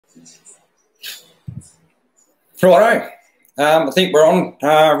Righto. I think we're on,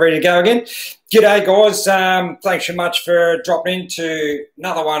 ready to go again. G'day, guys. Thanks so much for dropping into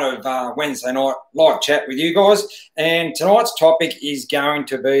another one of Wednesday night live chat with you guys. And tonight's topic is going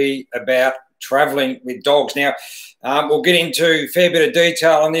to be about travelling with dogs. Now, we'll get into a fair bit of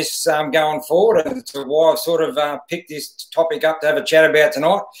detail on this going forward, and to why I've sort of picked this topic up to have a chat about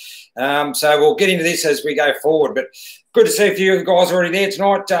tonight. So we'll get into this as we go forward. But good to see a few of you guys already there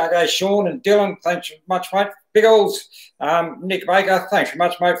tonight. Sean and Dylan, thanks very much, mate. Biggles, Nick Baker, thanks very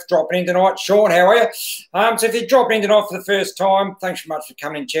much, mate, for dropping in tonight. Sean, how are you? So if you're dropping in tonight for the first time, thanks very much for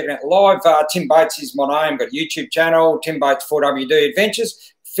coming and checking out live. Tim Bates is my name. Got a YouTube channel, Tim Bates 4WD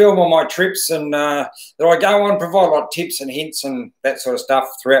Adventures. Film all my trips and that I go on, provide a lot of tips and hints and that sort of stuff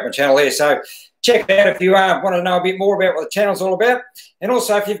throughout my channel there. So check it out if you want to know a bit more about what the channel's all about. And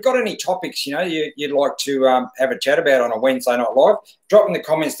also, if you've got any topics, you know, you'd like to have a chat about on a Wednesday night live, drop in the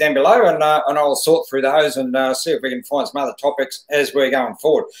comments down below, and I'll sort through those and see if we can find some other topics as we're going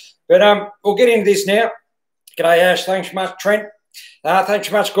forward. But we'll get into this now. G'day, Ash. Thanks so much, Trent. Thanks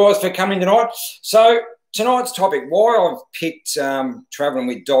so much, guys, for coming tonight. So tonight's topic, why I've picked travelling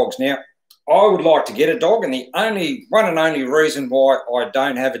with dogs. Now, I would like to get a dog, and the one and only reason why I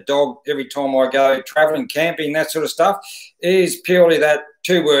don't have a dog every time I go travelling, camping, that sort of stuff, is purely that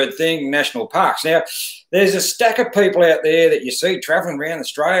two-word thing, national parks. Now, there's a stack of people out there that you see travelling around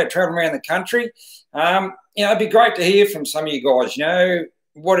Australia, travelling around the country. You know, it'd be great to hear from some of you guys. You know,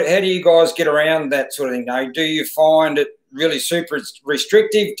 how do you guys get around that sort of thing? You know, do you find it really super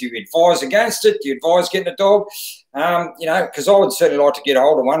restrictive? Do you advise against it? Do you advise getting a dog? You know, because I would certainly like to get a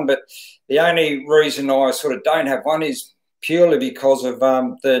hold of one, but the only reason I sort of don't have one is purely because of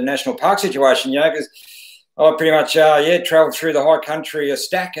the national park situation, you know, because I pretty much, travel through the high country a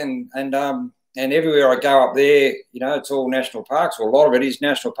stack and everywhere I go up there, you know, it's all national parks, or a lot of it is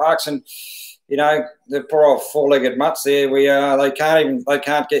national parks. And, you know, the poor old four-legged mutts there, they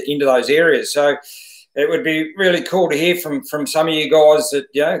can't get into those areas. So it would be really cool to hear from some of you guys that,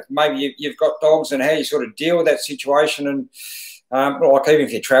 you know, maybe you've got dogs and how you sort of deal with that situation. And like even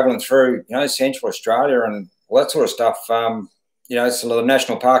if you're travelling through, you know, Central Australia and all that sort of stuff, you know, some of the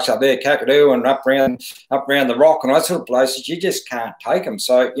national parks up there, Kakadu and up around the Rock and all that sort of places, you just can't take them.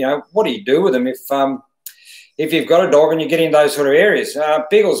 So, you know, what do you do with them if you've got a dog and you get in those sort of areas?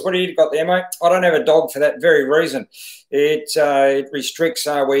 Biggles, what do you got there, mate? I don't have a dog for that very reason. It restricts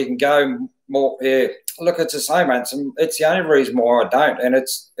where you can go more. Yeah, look, it's the same, mate. It's the only reason why I don't, and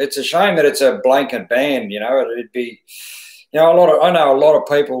it's a shame that it's a blanket ban. You know, it'd be, you know, I know a lot of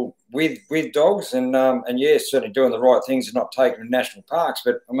people with dogs, and yeah, certainly doing the right things and not taking them to national parks.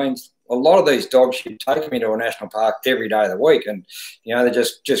 But I mean, a lot of these dogs, you take them into a national park every day of the week, and you know, they're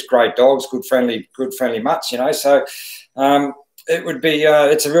just great dogs, good friendly mutts. You know, so it would be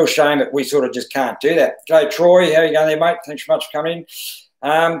it's a real shame that we sort of just can't do that. G'day, Troy, how you going there, mate? Thanks so much for coming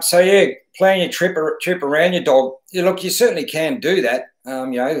in. So yeah, plan your trip around your dog. Yeah, look, you certainly can do that.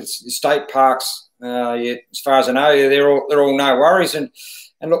 You know, it's state parks. Yeah, as far as I know, they're all no worries. And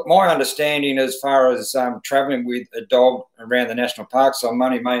look, my understanding as far as travelling with a dog around the national parks, I'm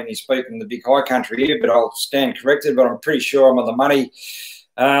only mainly speaking the big high country here, but I'll stand corrected. But I'm pretty sure I'm on the money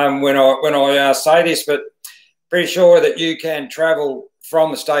when I say this. But pretty sure that you can travel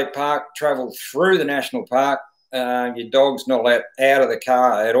from the state park, travel through the national park. Your dog's not allowed out of the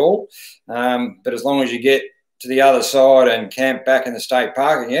car at all. But as long as you get to the other side and camp back in the state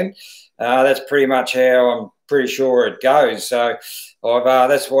park again, that's pretty much how I'm pretty sure it goes. So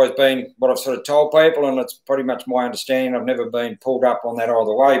that's always been what I've sort of told people, and it's pretty much my understanding. I've never been pulled up on that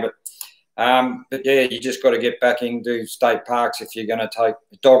either way. But yeah, you just got to get back into state parks if you're going to take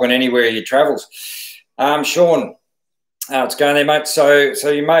a dog on anywhere you travels. Sean, it's going there, mate. So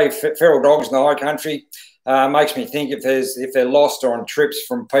you may feral dogs in the high country. Makes me think if they're lost or on trips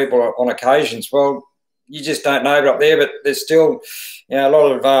from people on occasions. Well, you just don't know it up there, but there's still, you know, a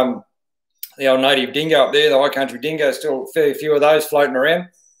lot of the old native dingo up there, the high country dingo, still a fair few of those floating around.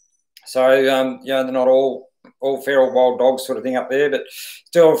 So, you know, they're not all feral wild dogs sort of thing up there, but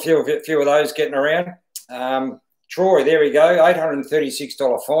still a few of those getting around. Troy, there we go,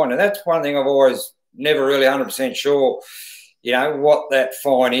 $836 fine. And that's one thing I've always never really 100% sure, you know, what that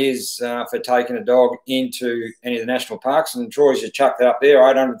fine is for taking a dog into any of the national parks. And Troy's just chucked that up there,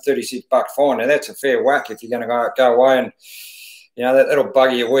 $836 fine. Now, that's a fair whack if you're going to go away and, you know, that'll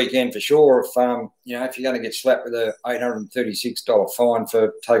bugger your weekend for sure if, you know, if you're going to get slapped with a $836 fine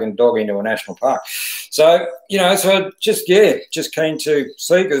for taking a dog into a national park. So, you know, so just keen to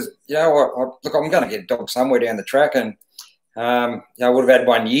see because, you know, look, I'm going to get a dog somewhere down the track and, you know, I would have had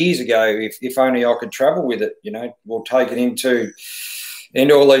one years ago if only I could travel with it, you know. We'll take it into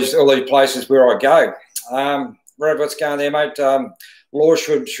into all these places where I go. What's going there, mate? Law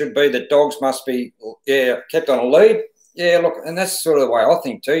should be that dogs must be kept on a lead. Yeah, look, and that's sort of the way I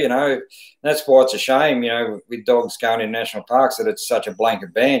think too. That's why it's a shame, with dogs going in national parks that it's such a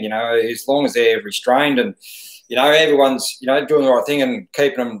blanket ban. As long as they're restrained and everyone's doing the right thing and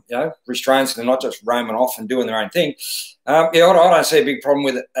keeping them restrained so they're not just roaming off and doing their own thing. I don't see a big problem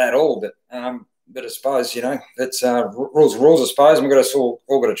with it at all. But I suppose that's rules. I suppose, and we've got to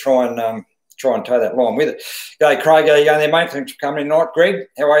all got to try and toe that line with it. G'day, Craig. How you going there, mate? Thanks for coming in tonight. Greg,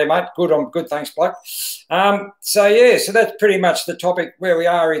 how are you, mate? Good. I'm good. Thanks, bloke. So that's pretty much the topic where we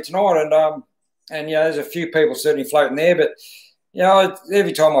are here tonight. And there's a few people certainly floating there, but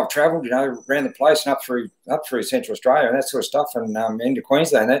every time I've travelled, around the place and up through Central Australia and that sort of stuff, and into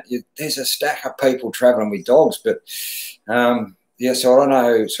Queensland, there's a stack of people travelling with dogs. But so I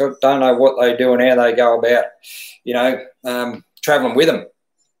don't know what they do and how they go about, travelling with them.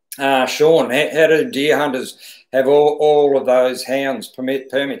 Sean, how do deer hunters have all of those hounds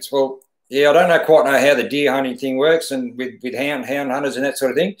permits? Well, I don't quite know how the deer hunting thing works, and with hound hunters and that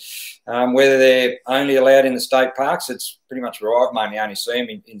sort of thing, whether they're only allowed in the state parks. It's pretty much where I've mainly only seen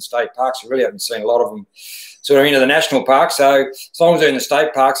them in state parks. I really haven't seen a lot of them sort of into the national parks. So as long as they're in the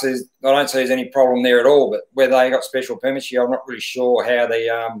state parks, I don't see there's any problem there at all. But whether they got special permits, I'm not really sure how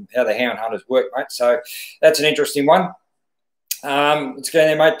the hound hunters work, mate. So that's an interesting one. It's going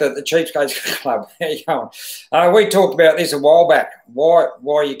there, mate. The Cheapskates Club. How you going? We talked about this a while back.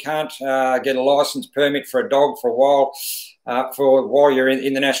 Why you can't get a license permit for a dog for a while, for while you're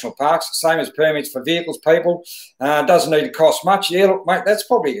in the national parks. Same as permits for vehicles, people. Doesn't need to cost much. Yeah, look, mate. That's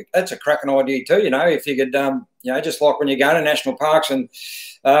a cracking idea too. If you could, just like when you go to national parks and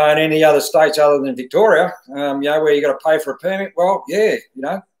any other states other than Victoria, where you got to pay for a permit. Well,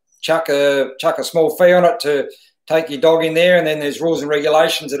 chuck a small fee on it to take your dog in there, and then there's rules and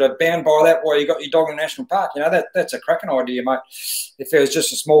regulations that are bound by that while you got your dog in a national park. That's a cracking idea, mate. If there was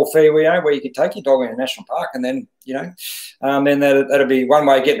just a small fee where you could take your dog in a national park, and then then that'd be one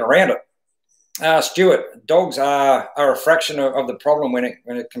way of getting around it. Stuart, dogs are a fraction of the problem when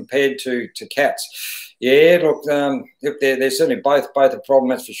it compared to cats. Yeah, look, they're certainly both a problem,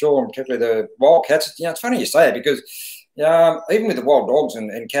 that's for sure, and particularly the wild cats. It's funny you say it because even with the wild dogs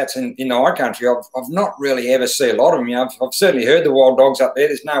and cats in the high country, I've not really ever seen a lot of them. I've certainly heard the wild dogs up there.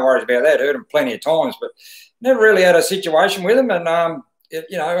 There's no worries about that. Heard them plenty of times, but never really had a situation with them. And and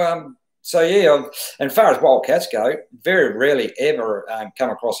as far as wild cats go, very rarely ever come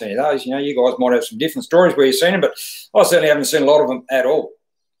across any of those. You guys might have some different stories where you've seen them, but I certainly haven't seen a lot of them at all.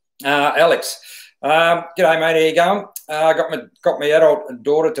 Alex. G'day, mate. How you going? Got my adult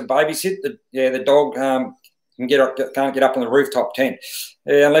daughter to babysit. The dog can't get up on the rooftop tent.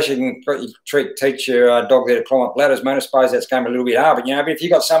 Unless you can teach your dog there to climb up ladders, mate. I suppose that's going a little bit hard. But but if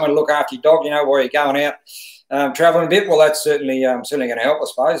you've got someone to look after your dog, while you're going out travelling a bit, well, that's certainly going to help, I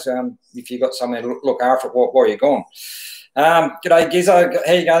suppose. If you've got someone to look after it while you're gone. G'day, Gizzo.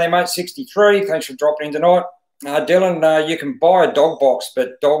 How you going there, mate? 63. Thanks for dropping in tonight. Dylan, you can buy a dog box,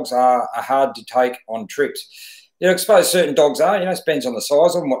 but dogs are hard to take on trips. I suppose certain dogs are, it depends on the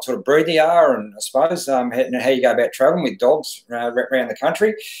size of them, what sort of breed they are, and I suppose how you go about travelling with dogs around the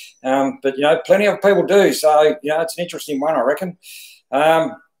country. But, plenty of people do. So, it's an interesting one, I reckon.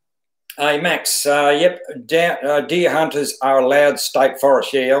 Hey, Max, deer hunters are allowed state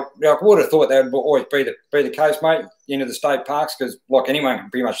forests. Yeah, I would have thought that would always be the case, mate, into the state parks, because, like, anyone can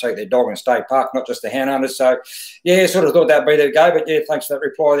pretty much take their dog in a state park, not just the hound hunters. So, yeah, sort of thought that'd be the go. But, yeah, thanks for that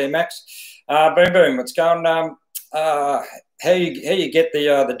reply there, Max. Boom, what's going on? How you get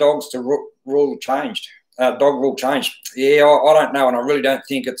the dogs to rule changed? Dog rule changed? Yeah, I don't know, and I really don't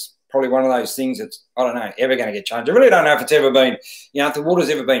think it's probably one of those things that's, I don't know, ever going to get changed. I really don't know if it's ever been, if the water's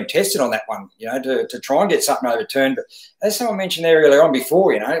ever been tested on that one, to try and get something overturned. But as someone mentioned there earlier on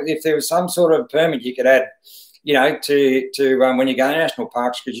before, if there was some sort of permit you could add, to when you go to national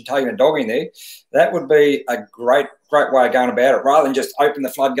parks because you're taking a dog in there, that would be a great way of going about it, rather than just open the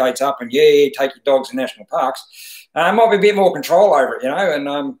floodgates up and take your dogs in national parks. Might be a bit more control over it,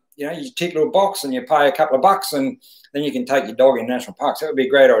 and you tick a little box and you pay a couple of bucks and then you can take your dog in national parks. That would be a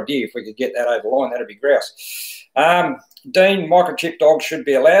great idea if we could get that over the line. That'd be grouse. Dean, microchip dogs should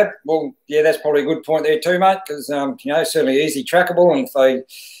be allowed. Well, yeah, that's probably a good point there too, mate, because, certainly easy trackable, and if they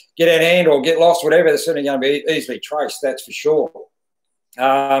get out of hand or get lost, whatever, they're certainly going to be easily traced, that's for sure.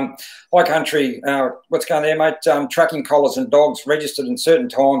 High Country, what's going there, mate? Tracking collars and dogs registered in certain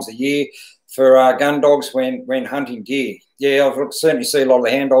times a year for gun dogs when hunting deer. Yeah, I've certainly see a lot of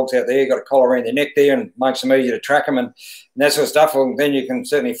the hand dogs out there, got a collar around their neck there and makes them easier to track them and that sort of stuff. Well, then you can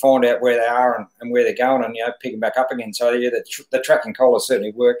certainly find out where they are and where they're going and, pick them back up again. So, yeah, the tracking collars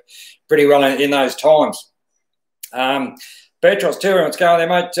certainly work pretty well in those times. Bertrand's touring, what's going there,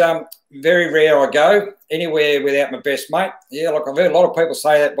 mate? Very rare I go anywhere without my best mate. Yeah, look, I've heard a lot of people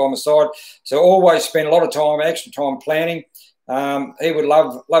say that by my side. So always spend a lot of time, extra time planning. He would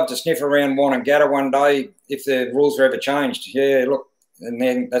love to sniff around Wanangata one day if the rules are ever changed. Yeah, look, and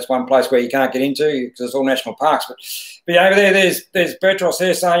then that's one place where you can't get into because it's all national parks. But over there's Bertrand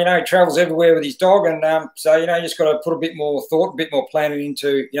there saying, he travels everywhere with his dog. And so, you just got to put a bit more thought, a bit more planning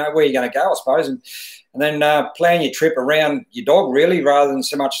into, where you're going to go, I suppose. And then plan your trip around your dog, really, rather than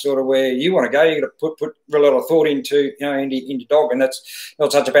so much sort of where you want to go. You've got to put a lot of thought into, into dog, and that's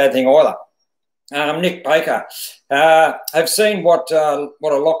not such a bad thing either. Nick Baker, have seen what a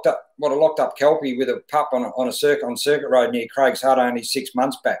locked up kelpie with a pup on circuit road near Craig's Hut only 6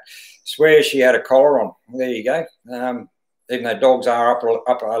 months back. Swear she had a collar on. There you go. Even though dogs are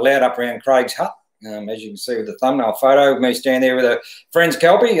allowed up around Craig's Hut. As you can see with the thumbnail photo of me standing there with a friend's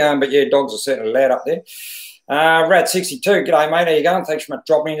kelpie. But yeah, dogs are certainly allowed up there. Rat62, g'day mate, how you going? Thanks for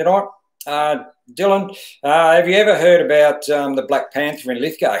dropping in tonight. Dylan, have you ever heard about the Black Panther in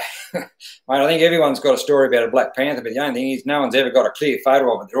Lithgow? Mate, I think everyone's got a story about a Black Panther, but the only thing is no one's ever got a clear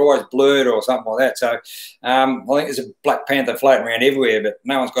photo of it. They're always blurred or something like that. So I think there's a Black Panther floating around everywhere, but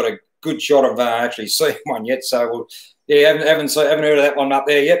no one's got a good shot of actually seeing one yet. So haven't heard of that one up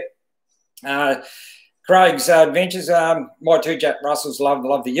there yet. Craig's Adventures, my two Jack Russells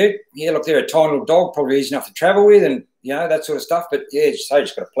love the ute. Yeah, look, they're a tiny little dog, probably easy enough to travel with and, that sort of stuff. But, yeah, just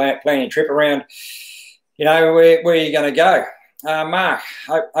got to plan your trip around, where you're going to go. Mark,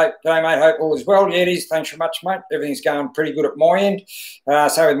 hey, mate, hope all is well. Yeah, it is. Thanks very much, mate. Everything's going pretty good at my end.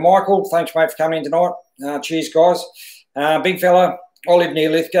 So with Michael, thanks, mate, for coming in tonight. Cheers, guys. Big fella, I live near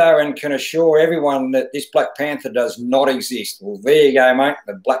Lithgow and can assure everyone that this Black Panther does not exist. Well, there you go, mate.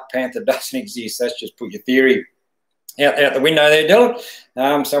 The Black Panther doesn't exist. That's just put your theory out the window there,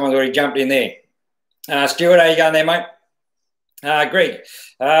 Dylan. Someone's already jumped in there. Stuart, how you going there, mate? Greg,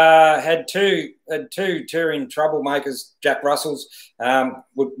 had two touring troublemakers, Jack Russells,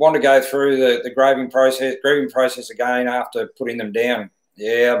 would want to go through the grieving process again after putting them down.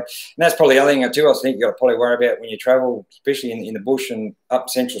 Yeah, and that's probably the other thing too. I think you've got to probably worry about when you travel, especially in the bush and up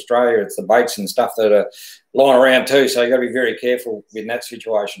Central Australia. It's the baits and stuff that are lying around too, so you've got to be very careful in that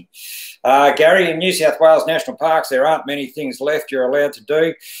situation. Gary, in New South Wales National Parks, there aren't many things left you're allowed to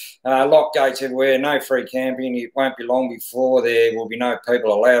do. Lock gates everywhere, no free camping. It won't be long before there will be no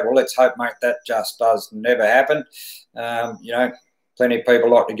people allowed. Well, let's hope, mate, that just does never happen. Plenty of people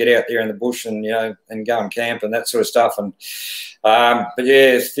like to get out there in the bush and and go and camp and that sort of stuff. And but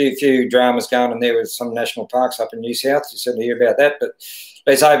yeah, there's a few dramas going on there with some national parks up in New South. You certainly hear about that, but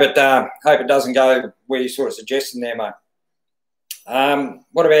let's hope it doesn't go where you're sort of suggesting there, mate.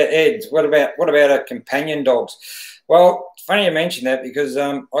 What about Eds? What about companion dogs? Well, funny you mention that because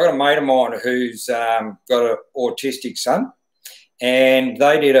I got a mate of mine who's got an autistic son. And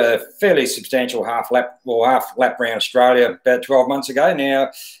they did a fairly substantial half lap around Australia about 12 months ago. Now,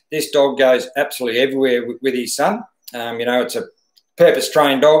 this dog goes absolutely everywhere with his son. It's a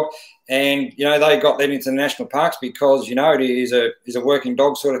purpose-trained dog. And, they got that into the national parks because, it is a working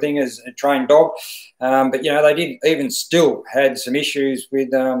dog sort of thing, as a trained dog. But, they did even still had some issues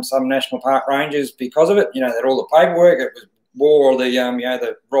with some national park rangers because of it. That all the paperwork, it was wore the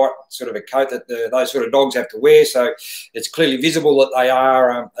the right sort of a coat that those sort of dogs have to wear, so it's clearly visible that they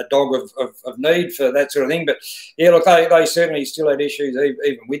are a dog of need for that sort of thing. But yeah, look, they certainly still had issues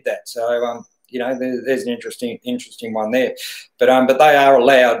even with that. So there's an interesting one there. But they are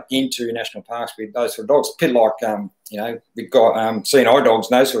allowed into national parks with those sort of dogs. A bit like we've got CNI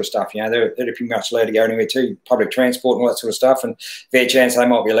dogs and those sort of stuff. They're pretty much allowed to go anywhere too, public transport and all that sort of stuff. And fair chance they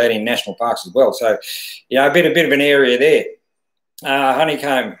might be allowed in national parks as well. So a bit of an area there.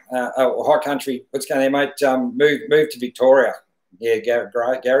 Honeycomb, High Country, what's going there, mate? Move to Victoria. Yeah,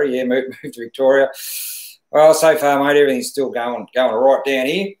 Gary, yeah, move to Victoria. Well, so far, mate, everything's still going all right down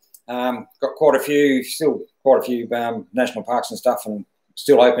here. Got quite a few national parks and stuff and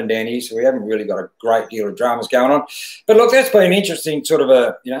still open down here, so we haven't really got a great deal of dramas going on. But look, that's been an interesting sort of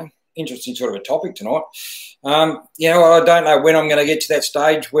a topic tonight. I don't know when I'm going to get to that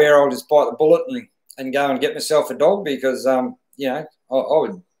stage where I'll just bite the bullet and go and get myself a dog because I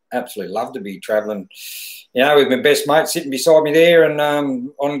would absolutely love to be travelling, with my best mate sitting beside me there and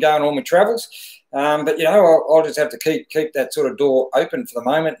on going all my travels. But, you know, I'll just have to keep that sort of door open for the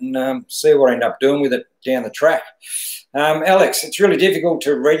moment and see what I end up doing with it down the track. Alex, it's really difficult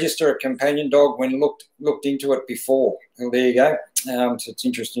to register a companion dog when looked into it before. Well, there you go. So it's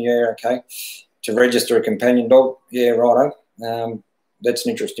interesting. Yeah, okay. To register a companion dog. Yeah, righto. That's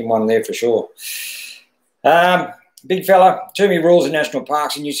an interesting one there for sure. Big fella, too many rules in national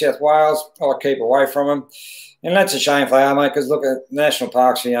parks in New South Wales. I keep away from them. And that's a shame if they are, mate, because look at national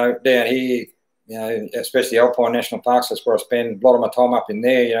parks, you know, down here, you know, especially Alpine National Parks, that's where I spend a lot of my time up in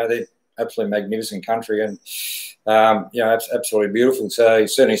there. You know, they're absolutely magnificent country and, you know, absolutely beautiful. So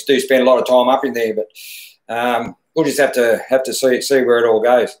certainly do spend a lot of time up in there, but we'll just have to see where it all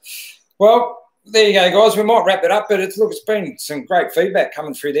goes. Well, there you go, guys. We might wrap it up, but it's been some great feedback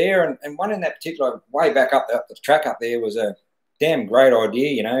coming through there, and one in that particular way back up the track up there was a damn great idea.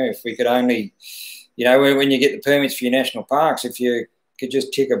 You know, if we could only, you know, when you get the permits for your national parks, if you could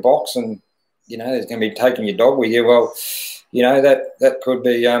just tick a box and, you know, there's going to be taking your dog with you. Well, you know, that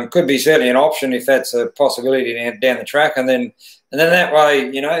could be certainly an option if that's a possibility down the track, and then that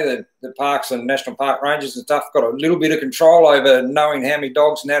way, you know, the parks and national park rangers and stuff got a little bit of control over knowing how many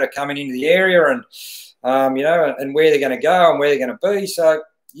dogs now are coming into the area and, you know, and where they're going to go and where they're going to be. So,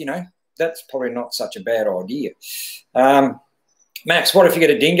 you know, that's probably not such a bad idea. Max, what if you get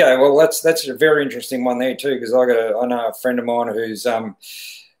a dingo? Well, that's a very interesting one there too, because I know a friend of mine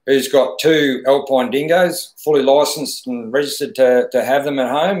who's got 2 Alpine dingoes, fully licensed and registered to have them at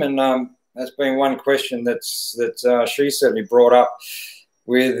home, and that's been one question that she certainly brought up,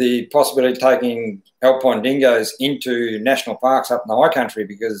 with the possibility of taking Alpine dingoes into national parks up in the high country,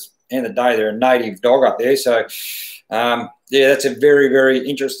 because at the end of the day, they're a native dog up there. So, yeah, that's a very, very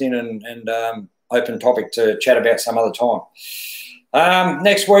interesting and open topic to chat about some other time.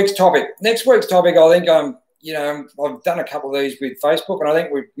 Next week's topic, I think you know, I've done a couple of these with Facebook, and I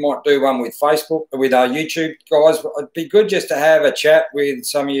think we might do one with Facebook, with our YouTube guys. It'd be good just to have a chat with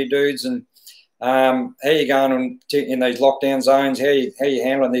some of you dudes and how you going in these lockdown zones, how you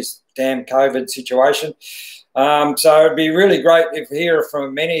handling this damn COVID situation. So it'd be really great if hear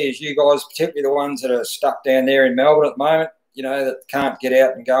from many of you guys, particularly the ones that are stuck down there in Melbourne at the moment, you know, that can't get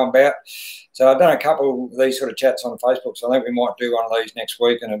out and go about. So I've done a couple of these sort of chats on Facebook, so I think we might do one of these next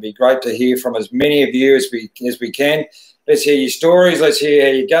week, and it'd be great to hear from as many of you as we can. Let's hear your stories. Let's hear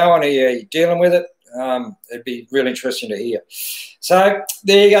how you're going, how you're dealing with it. It'd be really interesting to hear. So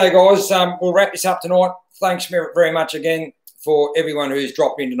there you go, guys. We'll wrap this up tonight. Thanks very much again for everyone who's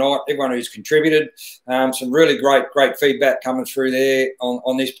dropped in tonight, everyone who's contributed. Some really great feedback coming through there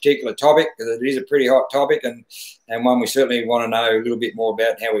on this particular topic, because it is a pretty hot topic, and one we certainly want to know a little bit more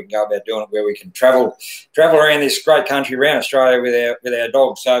about how we can go about doing it, where we can travel around this great country, around Australia with our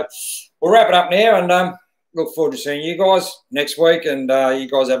dogs. So we'll wrap it up now, and look forward to seeing you guys next week, and you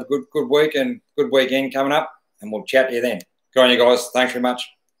guys have a good week and good weekend coming up, and we'll chat to you then. Go on, you guys. Thanks very much.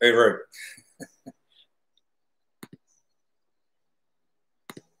 Hooroo.